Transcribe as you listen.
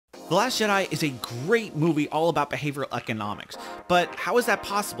The Last Jedi is a great movie all about behavioral economics. But how is that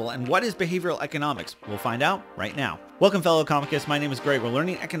possible, and what is behavioral economics? We'll find out right now. Welcome, fellow comicists. My name is Greg, where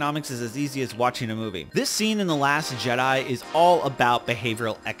learning economics is as easy as watching a movie. This scene in The Last Jedi is all about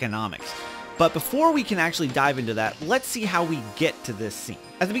behavioral economics. But before we can actually dive into that, let's see how we get to this scene.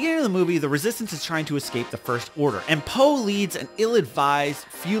 At the beginning of the movie, the Resistance is trying to escape the First Order, and Poe leads an ill-advised,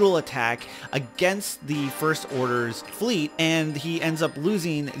 futile attack against the First Order's fleet, and he ends up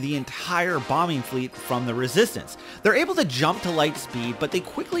losing the entire bombing fleet from the Resistance. They're able to jump to light speed, but they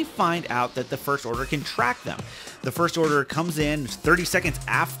quickly find out that the First Order can track them. The First Order comes in 30 seconds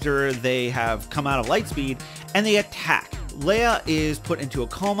after they have come out of light speed, and they attack. Leia is put into a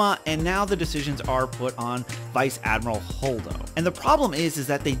coma, and now the decisions are put on Vice Admiral Holdo. And the problem is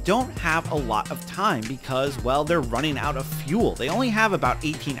that they don't have a lot of time because, well, they're running out of fuel. They only have about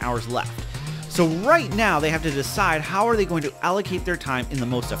 18 hours left. So right now they have to decide how are they going to allocate their time in the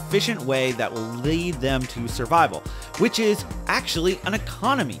most efficient way that will lead them to survival, which is actually an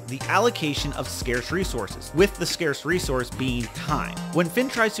economy, the allocation of scarce resources, with the scarce resource being time. When Finn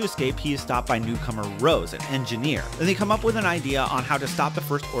tries to escape, he is stopped by newcomer Rose, an engineer. Then they come up with an idea on how to stop the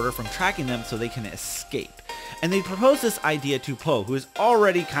First Order from tracking them so they can escape. And they propose this idea to Poe, who is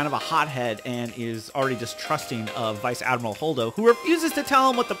already kind of a hothead and is already distrusting of Vice Admiral Holdo, who refuses to tell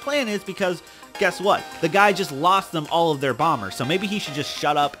him what the plan is because, guess what? The guy just lost them all of their bombers, so maybe he should just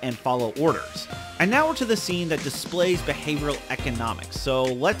shut up and follow orders. And now we're to the scene that displays behavioral economics. So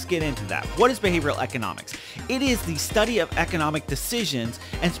let's get into that. What is behavioral economics? It is the study of economic decisions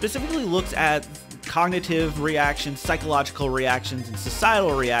and specifically looks at cognitive reactions, psychological reactions, and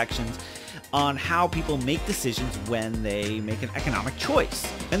societal reactions on how people make decisions when they make an economic choice.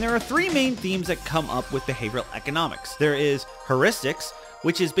 And there are three main themes that come up with behavioral economics. There is heuristics,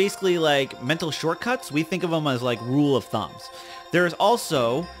 which is basically like mental shortcuts. We think of them as like rule of thumbs. There is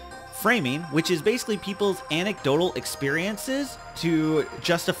also framing, which is basically people's anecdotal experiences to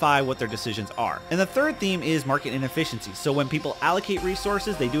justify what their decisions are. And the third theme is market inefficiency. So when people allocate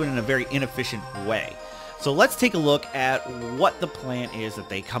resources, they do it in a very inefficient way. So let's take a look at what the plan is that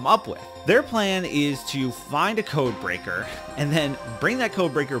they come up with. Their plan is to find a code breaker and then bring that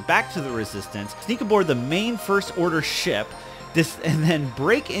code breaker back to the Resistance, sneak aboard the main First Order ship, and then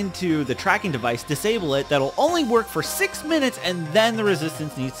break into the tracking device, disable it. That'll only work for 6 minutes, and then the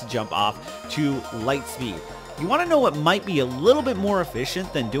Resistance needs to jump off to light speed. You want to know what might be a little bit more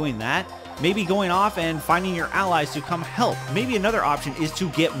efficient than doing that? Maybe going off and finding your allies to come help. Maybe another option is to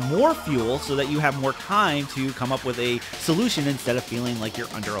get more fuel so that you have more time to come up with a solution instead of feeling like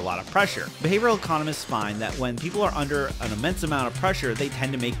you're under a lot of pressure. Behavioral economists find that when people are under an immense amount of pressure, they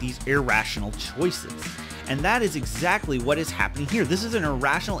tend to make these irrational choices. And that is exactly what is happening here. This is an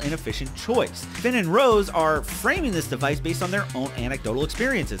irrational, inefficient choice. Finn and Rose are framing this device based on their own anecdotal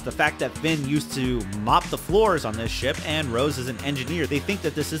experiences. The fact that Finn used to mop the floors on this ship and Rose is an engineer, they think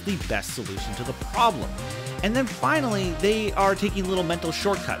that this is the best solution to the problem. And then finally, they are taking little mental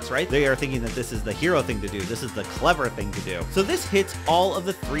shortcuts, right? They are thinking that this is the hero thing to do. This is the clever thing to do. So this hits all of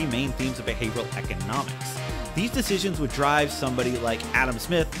the three main themes of behavioral economics. These decisions would drive somebody like Adam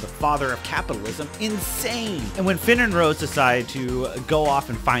Smith, the father of capitalism, insane. And when Finn and Rose decide to go off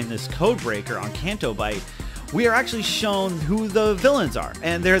and find this code breaker on Canto Bight, we are actually shown who the villains are.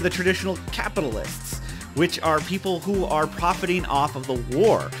 And they're the traditional capitalists, which are people who are profiting off of the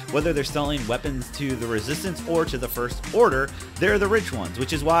war. Whether they're selling weapons to the Resistance or to the First Order, they're the rich ones,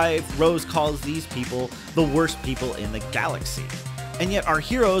 which is why Rose calls these people the worst people in the galaxy. And yet our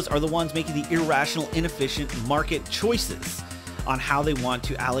heroes are the ones making the irrational, inefficient market choices on how they want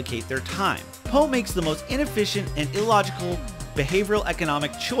to allocate their time. Poe makes the most inefficient and illogical behavioral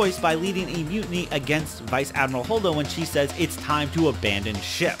economic choice by leading a mutiny against Vice Admiral Holdo when she says it's time to abandon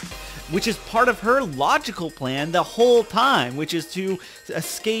ship, which is part of her logical plan the whole time, which is to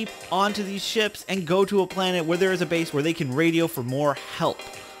escape onto these ships and go to a planet where there is a base where they can radio for more help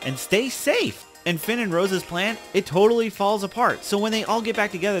and stay safe. And Finn and Rose's plan, it totally falls apart. So when they all get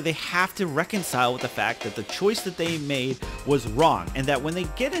back together, they have to reconcile with the fact that the choice that they made was wrong, and that when they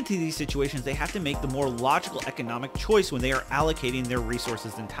get into these situations, they have to make the more logical economic choice when they are allocating their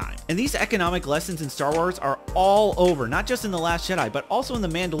resources and time. And these economic lessons in Star Wars are all over, not just in The Last Jedi, but also in The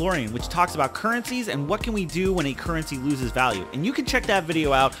Mandalorian, which talks about currencies and what can we do when a currency loses value. And you can check that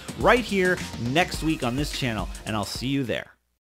video out right here next week on this channel, and I'll see you there.